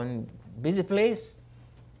Orlando, and busy place,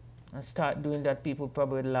 and start doing that, people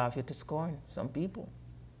probably laugh you to scorn. Some people.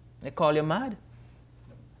 They call you mad.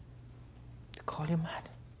 They call you mad.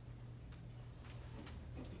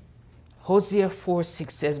 Hosea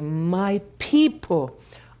 4:6 says, my people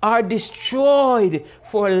are destroyed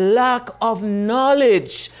for lack of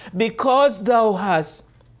knowledge, because thou hast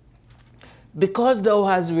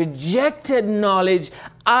rejected knowledge,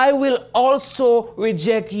 I will also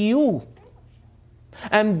reject you.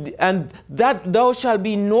 And that thou shalt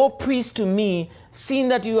be no priest to me, seeing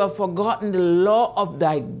that you have forgotten the law of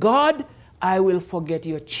thy God, I will forget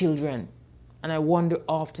your children. And I wonder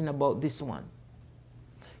often about this one.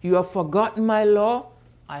 You have forgotten my law,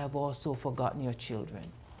 I have also forgotten your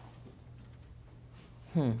children.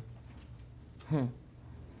 And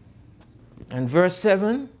verse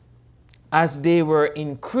 7, as they were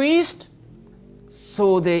increased,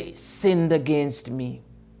 so they sinned against me.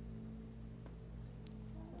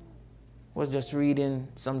 I was just reading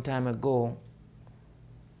some time ago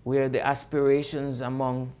where the aspirations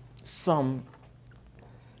among some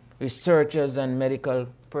researchers and medical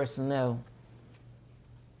personnel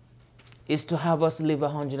is to have us live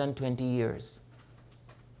 120 years.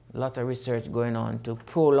 A lot of research going on to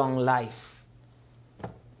prolong life.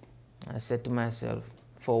 I said to myself,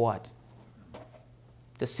 for what?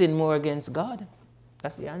 To sin more against God?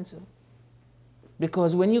 That's the answer.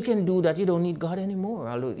 Because when you can do that, you don't need God anymore.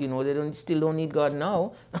 Although, you know, they still don't need God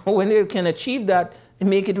now. When they can achieve that, it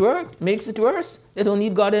makes it worse. They don't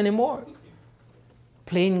need God anymore.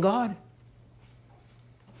 Plain God.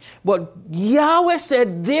 But Yahweh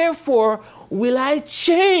said, therefore will I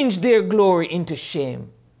change their glory into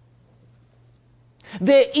shame.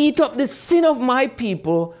 They eat up the sin of my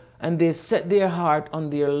people, and they set their heart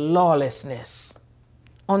on their lawlessness.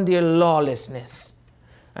 On their lawlessness.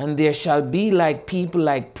 And there shall be like people,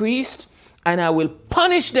 like priests, and I will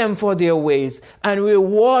punish them for their ways and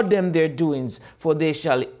reward them their doings. For they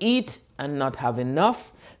shall eat and not have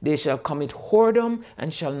enough. They shall commit whoredom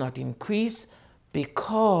and shall not increase,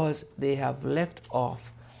 because they have left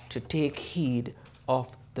off to take heed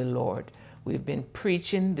of the Lord. We've been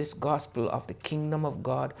preaching this gospel of the kingdom of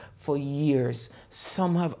God for years.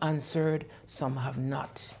 Some have answered, some have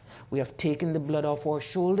not. We have taken the blood off our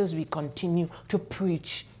shoulders. We continue to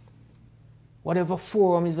preach. Whatever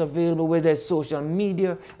forum is available, whether it's social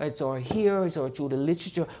media, it's or here, it's or through the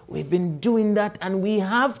literature, we've been doing that, and we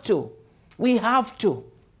have to. We have to.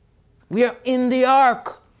 We are in the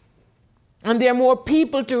ark. And there are more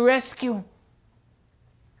people to rescue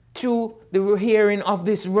through the hearing of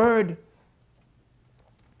this word.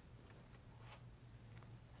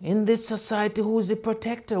 In this society, who's the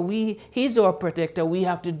protector? He's our protector. We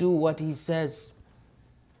have to do what he says.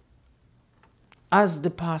 As the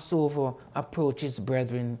Passover approaches,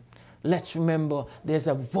 brethren, let's remember there's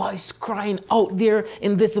a voice crying out there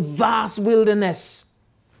in this vast wilderness.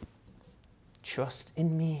 Trust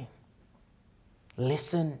in me.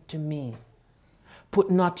 Listen to me. Put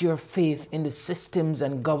not your faith in the systems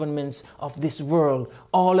and governments of this world.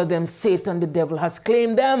 All of them, Satan, the devil, has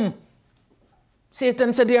claimed them.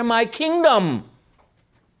 Satan said, they're my kingdom.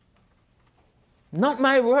 Not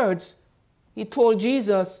my words. He told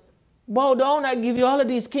Jesus, bow down, I give you all of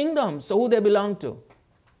these kingdoms. So who they belong to?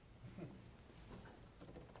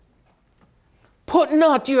 Put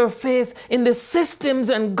not your faith in the systems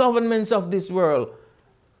and governments of this world.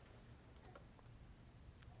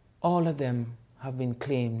 All of them have been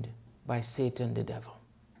claimed by Satan the devil.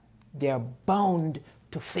 They are bound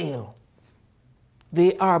to fail.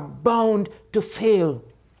 They are bound to fail.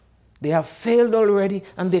 They have failed already,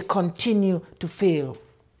 and they continue to fail.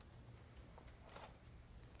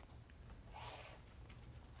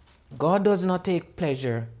 God does not take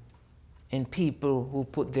pleasure in people who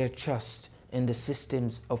put their trust in the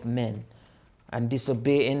systems of men and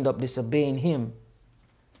end up disobeying him.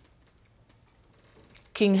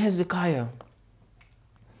 King Hezekiah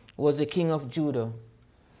was a king of Judah.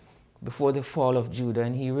 before the fall of Judah,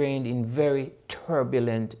 and he reigned in very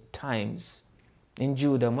turbulent times in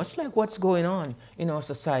Judah, much like what's going on in our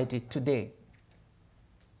society today.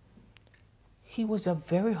 He was a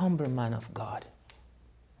very humble man of God.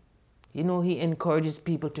 You know, he encourages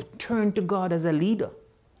people to turn to God as a leader.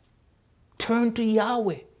 Turn to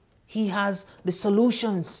Yahweh. He has the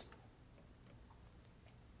solutions.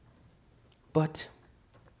 But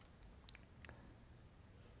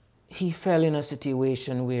he fell in a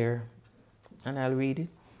situation where, and I'll read it,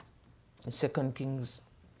 in 2 Kings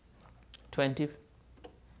 20,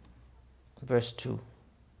 verse 2.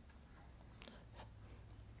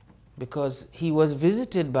 Because he was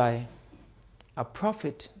visited by a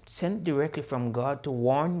prophet sent directly from God to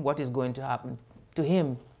warn what is going to happen to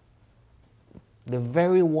him, the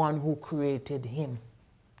very one who created him,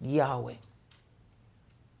 Yahweh.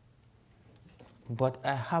 But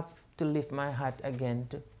I have to lift my hat again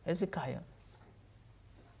to Hezekiah,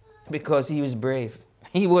 because he was brave.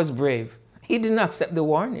 He was brave. He didn't accept the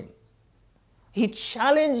warning. He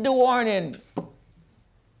challenged the warning.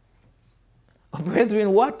 Oh,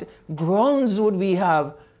 brethren, what grounds would we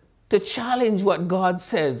have to challenge what God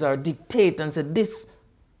says or dictate and say, this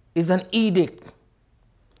is an edict,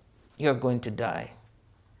 you're going to die?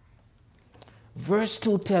 Verse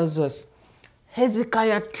 2 tells us,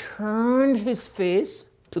 Hezekiah turned his face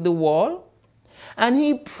to the wall and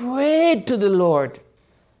he prayed to the Lord.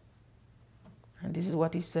 And this is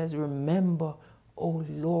what he says, remember, O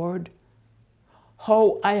Lord,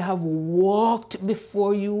 how I have walked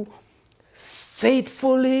before you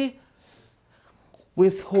faithfully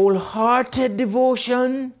with wholehearted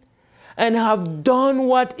devotion and have done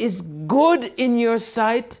what is good in your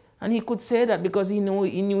sight. And he could say that because he knew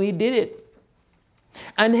he did it.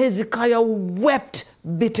 And Hezekiah wept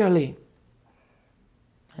bitterly.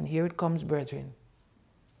 And here it comes, brethren.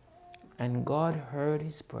 And God heard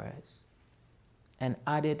his prayers and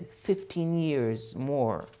added 15 years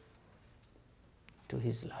more to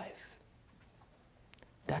his life.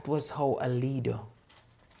 That was how a leader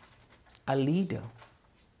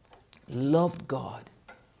loved God,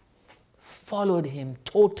 followed him,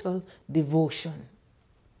 total devotion.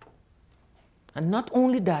 And not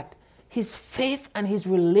only that, his faith and his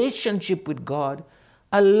relationship with God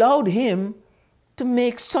allowed him to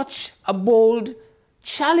make such a bold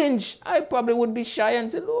challenge. I probably would be shy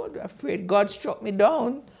and say, Lord, I'm afraid God struck me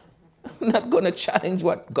down. I'm not going to challenge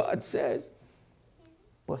what God says.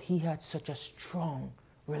 But he had such a strong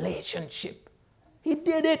relationship. He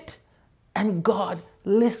did it, and God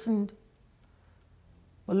listened.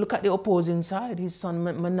 But look at the opposing side, his son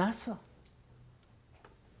Manasseh.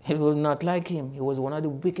 He was not like him. He was one of the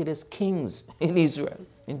wickedest kings in Israel,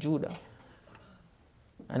 in Judah.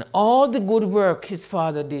 And all the good work his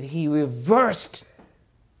father did, he reversed.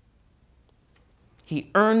 He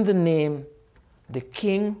earned the name, the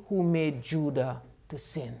king who made Judah to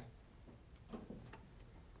sin.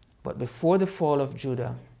 But before the fall of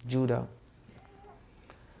Judah,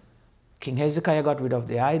 King Hezekiah got rid of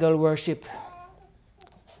the idol worship.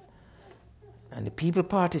 And the people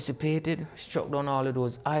participated, struck down all of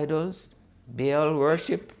those idols, Baal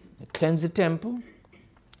worship, cleansed the temple,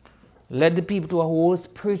 led the people to a whole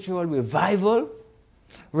spiritual revival,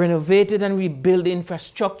 renovated and rebuilt the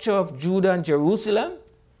infrastructure of Judah and Jerusalem.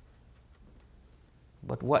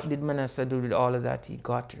 But what did Manasseh do with all of that? He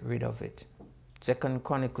got rid of it. 2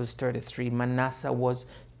 Chronicles 33, Manasseh was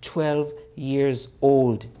 12 years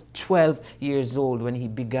old. 12 years old when he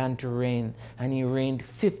began to reign. And he reigned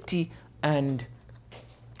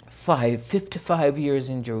 55 years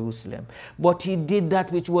in Jerusalem. But he did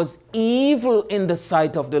that which was evil in the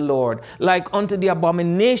sight of the Lord, like unto the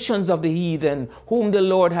abominations of the heathen, whom the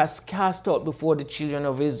Lord has cast out before the children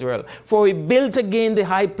of Israel. For he built again the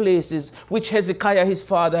high places which Hezekiah his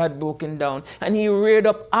father had broken down. And he reared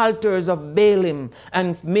up altars of Baalim,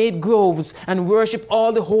 and made groves, and worshipped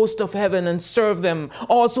all the host of heaven, and served them.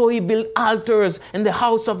 Also he built altars in the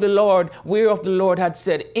house of the Lord, whereof the Lord had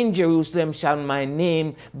said, in Jerusalem shall my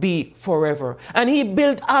name be forever. And he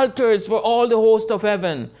built altars for all the host of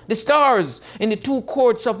heaven, the stars, in the two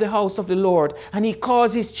courts of the house of the Lord. And he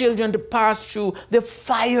caused his children to pass through the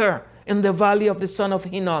fire in the valley of the son of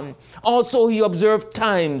Hinnom. Also he observed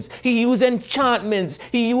times, he used enchantments,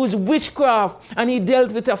 he used witchcraft, and he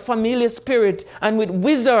dealt with a familiar spirit and with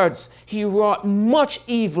wizards. He wrought much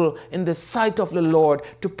evil in the sight of the Lord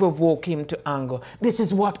to provoke him to anger. This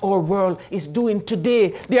is what our world is doing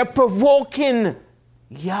today. They are provoking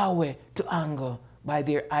Yahweh to anger by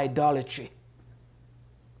their idolatry.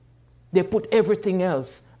 They put everything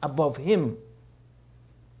else above him.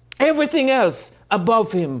 Everything else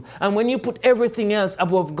above him. And when you put everything else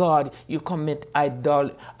above God, you commit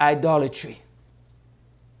idolatry.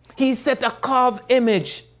 He set a carved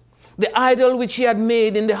image, the idol which he had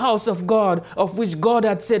made in the house of God, of which God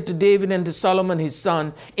had said to David and to Solomon his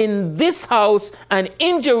son, in this house and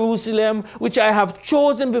in Jerusalem, which I have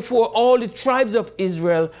chosen before all the tribes of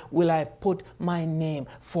Israel, will I put my name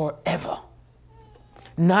forever.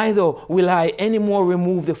 Neither will I any more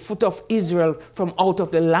remove the foot of Israel from out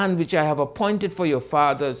of the land which I have appointed for your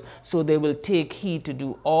fathers, so they will take heed to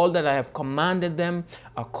do all that I have commanded them,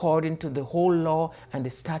 according to the whole law and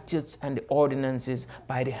the statutes and the ordinances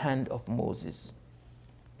by the hand of Moses.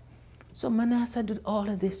 So Manasseh did all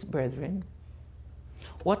of this, brethren.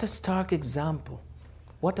 What a stark example.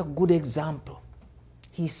 What a good example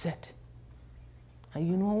he set. And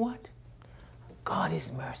you know what? God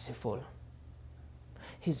is merciful.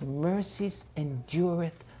 His mercies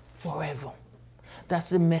endureth forever. That's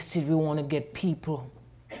the message we want to get people,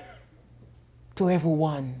 to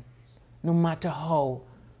everyone, no matter how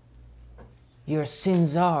your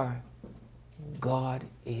sins are, God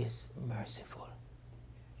is merciful.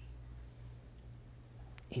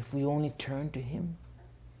 If we only turn to him.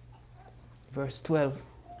 Verse 12.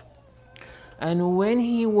 And when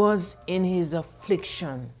he was in his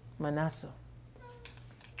affliction, Manasseh,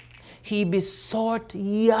 he besought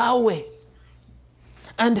Yahweh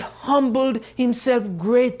and humbled himself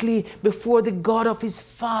greatly before the God of his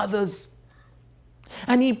fathers.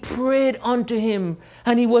 And he prayed unto him,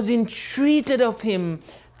 and he was entreated of him,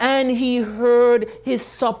 and he heard his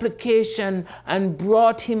supplication and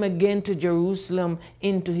brought him again to Jerusalem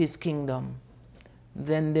into his kingdom.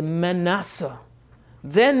 Then Manasseh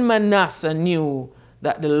knew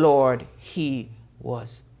that the Lord, he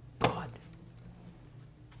was God.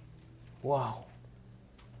 Wow.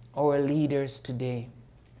 Our leaders today,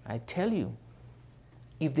 I tell you,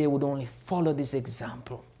 if they would only follow this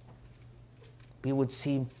example, we would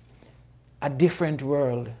see a different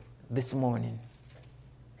world this morning.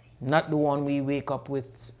 Not the one we wake up with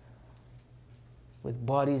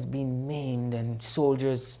bodies being maimed and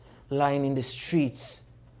soldiers lying in the streets.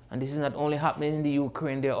 And this is not only happening in the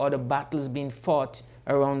Ukraine, there are other battles being fought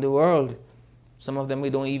around the world. Some of them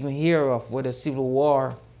we don't even hear of, whether civil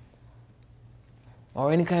war or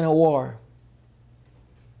any kind of war.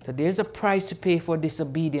 So there's a price to pay for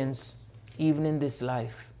disobedience, even in this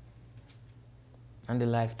life and the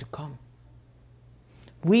life to come.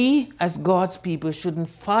 We, as God's people, shouldn't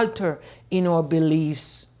falter in our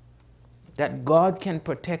beliefs that God can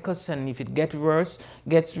protect us, and if it gets worse,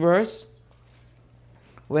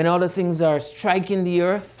 when other things are striking the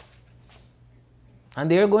earth, and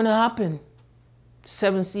they're going to happen,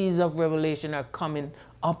 7 seas of revelation are coming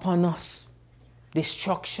upon us.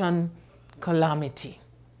 Destruction, calamity,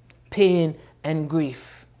 pain, and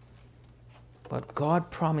grief. But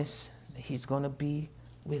God promised that he's going to be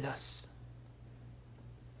with us.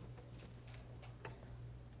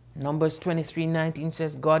 Numbers 23:19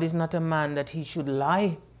 says, God is not a man that he should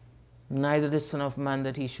lie, neither the Son of Man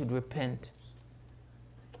that he should repent.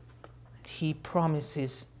 He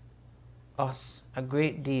promises us a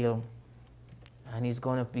great deal, and he's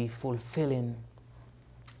going to be fulfilling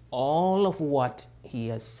all of what he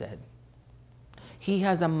has said. He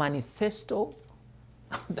has a manifesto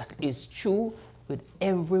that is true with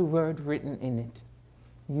every word written in it.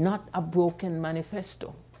 Not a broken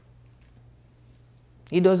manifesto.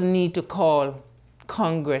 He doesn't need to call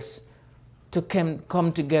Congress to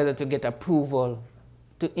come together to get approval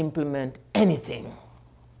to implement anything.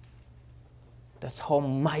 That's how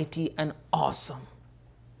mighty and awesome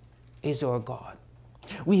is our God.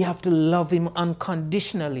 We have to love him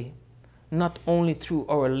unconditionally, not only through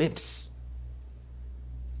our lips.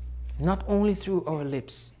 Not only through our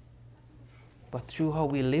lips, but through how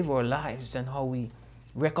we live our lives and how we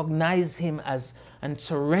recognize him as and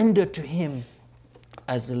surrender to him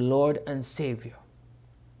as the Lord and Savior.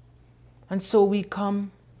 And so we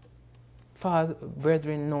come, Father,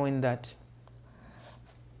 brethren, knowing that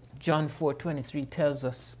John 4:23 tells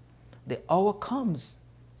us the hour comes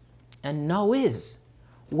and now is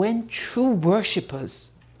when true worshipers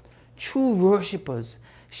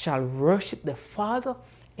shall worship the Father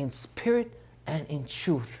in spirit and in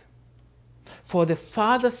truth. For the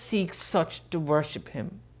Father seeks such to worship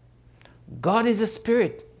him. God is a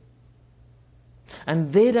spirit,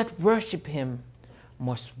 and they that worship him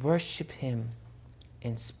must worship him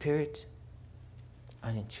in spirit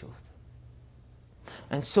and in truth.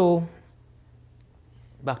 And so,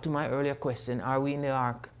 back to my earlier question, are we in the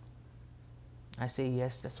ark? I say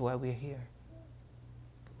yes, that's why we're here.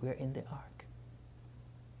 We're in the ark.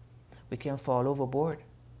 We can fall overboard.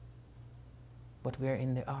 but we are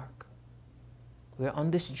in the ark. We are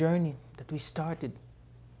on this journey that we started.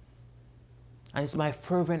 And it's my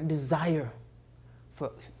fervent desire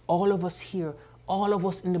for all of us here, all of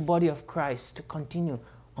us in the body of Christ, to continue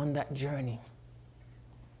on that journey.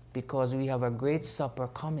 Because we have a great supper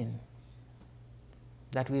coming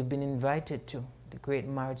that we've been invited to, the great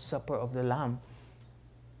marriage supper of the Lamb.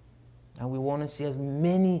 And we want to see as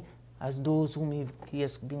many as those whom he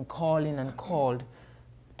has been calling and called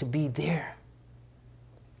to be there.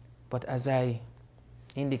 But as I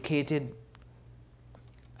indicated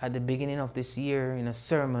at the beginning of this year in a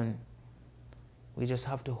sermon, we just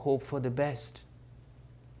have to hope for the best,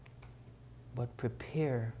 but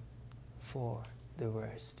prepare for the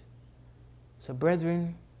worst. So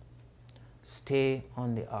brethren, stay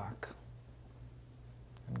on the ark,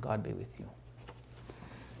 and God be with you.